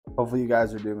Hopefully you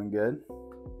guys are doing good.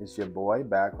 It's your boy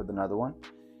back with another one.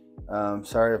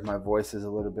 Sorry if my voice is a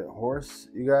little bit hoarse,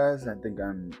 you guys. I think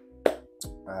um,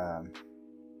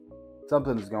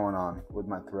 something's going on with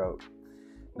my throat.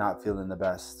 Not feeling the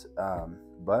best,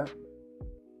 but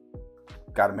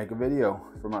got to make a video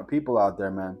for my people out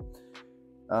there, man.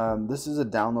 This is a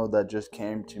download that just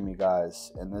came to me,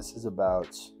 guys, and this is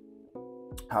about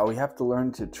how we have to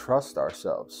learn to trust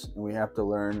ourselves, and we have to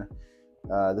learn.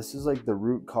 This is like the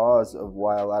root cause of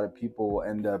why a lot of people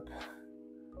end up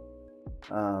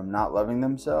not loving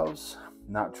themselves,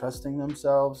 not trusting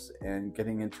themselves, and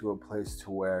getting into a place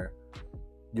to where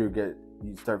you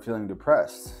start feeling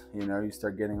depressed. You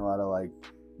start getting a lot of like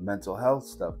mental health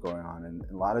stuff going on, and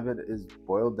a lot of it is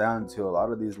boiled down to a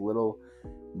lot of these little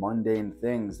mundane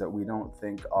things that we don't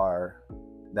think are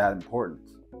that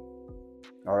important.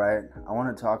 All right, I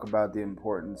want to talk about the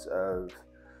importance of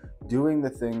doing the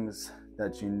things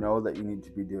that you know that you need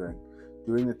to be doing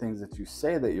the things that you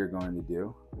say that you're going to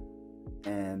do,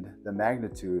 and the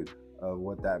magnitude of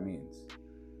what that means.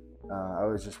 I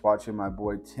was just watching my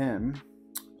boy Tim.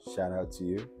 Shout out to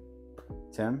you,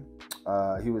 Tim.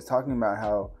 He was talking about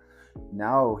how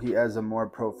now he has a more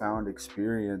profound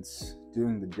experience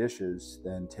doing the dishes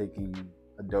than taking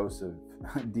a dose of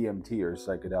DMT or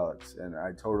psychedelics, and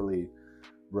I totally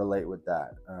relate with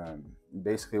that.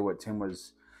 Basically, what Tim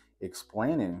was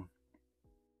explaining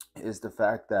is the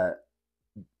fact that,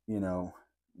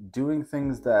 doing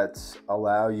things that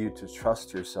allow you to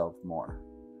trust yourself more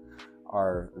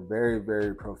are very,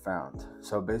 very profound.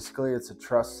 So basically, it's a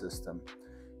trust system.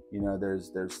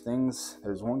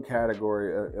 There's one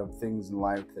category of things in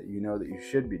life that you know that you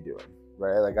should be doing,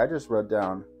 right? Like I just wrote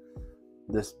down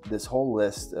this whole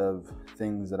list of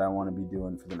things that I want to be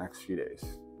doing for the next few days.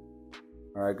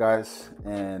 All right, guys,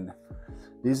 and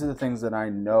these are the things that I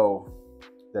know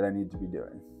that I need to be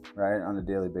doing, right, on a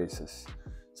daily basis.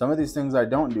 Some of these things I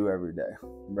don't do every day,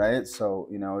 right? So,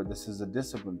 this is a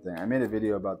discipline thing. I made a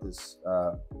video about this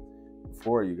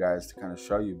before, you guys, to kind of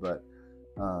show you, but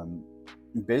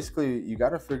basically, you got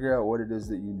to figure out what it is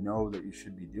that you know that you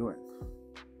should be doing.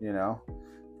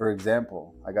 For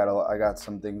example, I got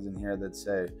some things in here that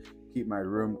say keep my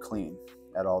room clean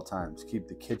at all times, keep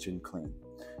the kitchen clean,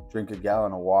 drink a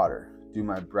gallon of water, do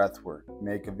my breath work,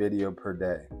 make a video per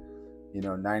day,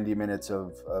 90 minutes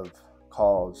of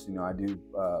calls. I do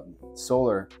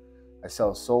solar. I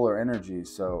sell solar energy,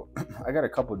 so I got a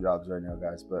couple jobs right now,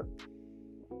 guys, but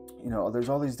there's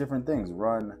all these different things.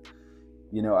 Run.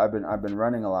 I've been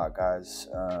running a lot, guys,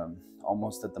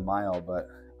 almost at the mile, but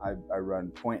I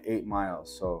run 0.8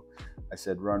 miles. So I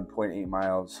said run 0.8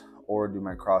 miles or do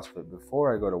my CrossFit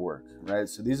before I go to work, right?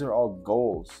 So these are all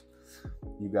goals,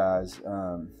 you guys.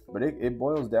 But it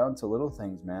boils down to little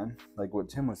things, man, like what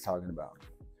Tim was talking about.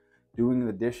 Doing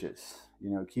the dishes,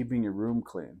 keeping your room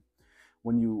clean.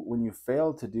 When you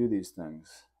fail to do these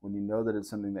things, when you know that it's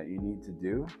something that you need to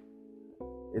do,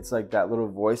 it's like that little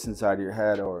voice inside your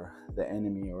head, or the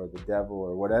enemy or the devil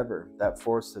or whatever, that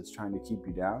force that's trying to keep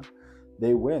you down,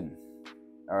 they win.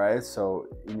 All right, so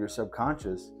in your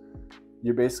subconscious,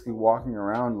 you're basically walking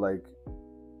around like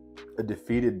a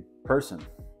defeated person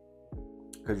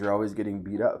because you're always getting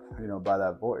beat up, by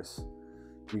that voice.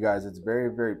 You guys, it's very,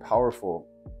 very powerful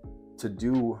to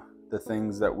do the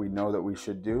things that we know that we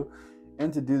should do,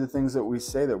 and to do the things that we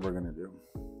say that we're going to do.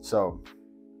 So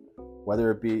whether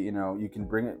it be, you can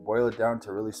boil it down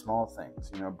to really small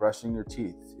things, brushing your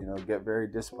teeth, get very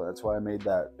disciplined. That's why I made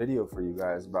that video for you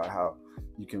guys about how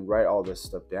you can write all this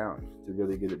stuff down to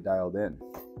really get it dialed in.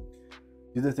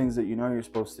 Do the things that you know you're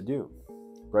supposed to do.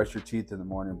 Brush your teeth in the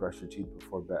morning, brush your teeth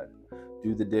before bed.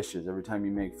 Do the dishes. Every time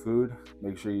you make food,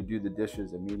 make sure you do the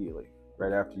dishes immediately,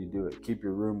 right after you do it. Keep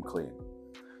your room clean.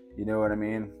 You know what I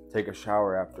mean? Take a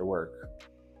shower after work.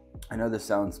 I know this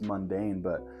sounds mundane,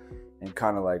 and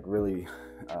kind of like really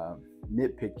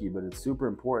nitpicky, but it's super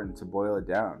important to boil it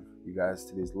down, you guys,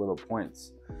 to these little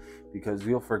points, because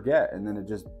you'll forget, and then it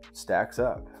just stacks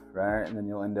up, right? And then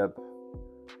you'll end up,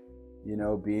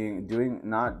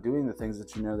 not doing the things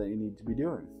that you know that you need to be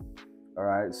doing. All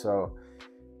right, so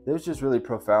it was just really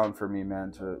profound for me,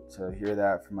 man, to hear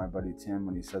that from my buddy Tim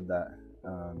when he said that.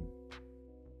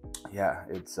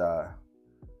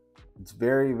 It's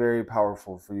very, very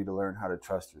powerful for you to learn how to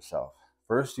trust yourself.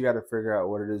 First, you got to figure out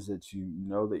what it is that you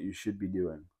know that you should be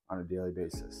doing on a daily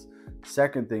basis.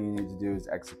 Second thing you need to do is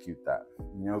execute that,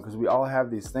 because we all have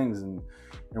these things, and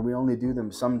we only do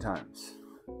them sometimes.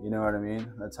 You know what I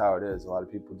mean? That's how it is. A lot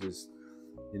of people just,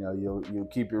 you'll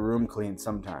keep your room clean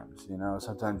sometimes,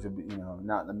 sometimes you'll be,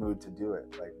 not in the mood to do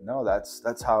it. Like, no,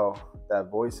 that's how that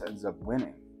voice ends up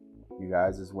winning, you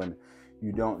guys, is when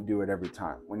you don't do it every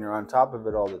time. When you're on top of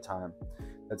it all the time,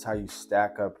 that's how you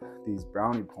stack up these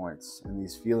brownie points and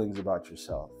these feelings about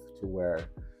yourself, to where,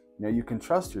 you know, you can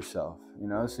trust yourself, you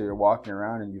know, so you're walking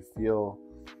around and you feel,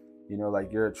 you know,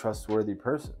 like you're a trustworthy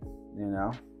person, you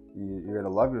know, you're going to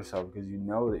love yourself because you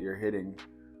know that you're hitting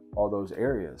all those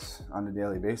areas on a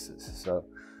daily basis. So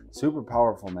super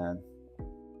powerful, man.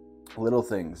 Little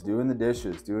things, doing the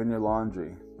dishes, doing your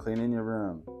laundry, cleaning your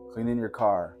room, cleaning your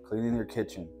car, cleaning your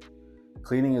kitchen.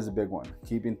 Cleaning is a big one.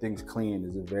 Keeping things clean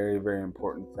is a very, very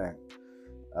important thing.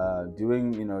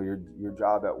 Doing, you know, your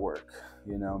job at work,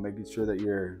 you know, making sure that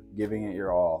you're giving it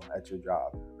your all at your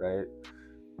job, right?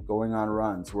 Going on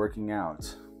runs, working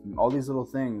out, all these little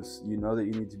things, you know, that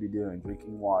you need to be doing.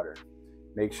 Drinking water.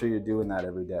 Make sure you're doing that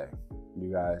every day,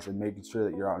 you guys, and making sure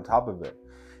that you're on top of it.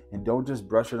 And don't just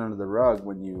brush it under the rug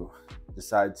when you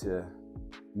decide to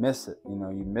miss it. You know,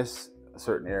 you miss a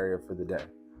certain area for the day.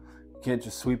 You can't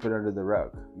just sweep it under the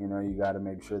rug. You know, you got to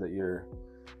make sure that you're,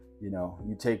 you know,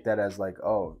 you take that as like,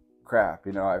 oh crap,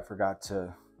 you know, I forgot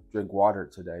to drink water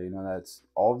today. You know, that's,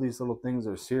 all these little things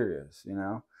are serious. You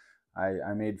know,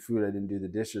 I made food, I didn't do the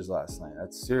dishes last night.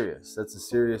 That's serious. That's a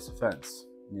serious offense.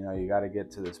 You know, you got to get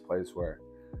to this place where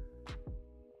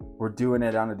we're doing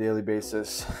it on a daily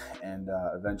basis, and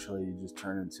eventually you just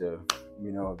turn into,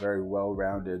 you know, a very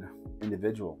well-rounded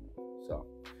individual. So,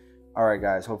 all right,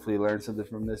 guys, hopefully you learned something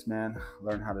from this, man.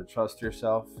 Learn how to trust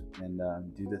yourself and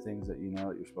do the things that you know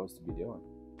that you're supposed to be doing.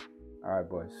 All right,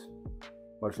 boys.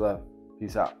 Much love.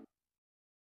 Peace out.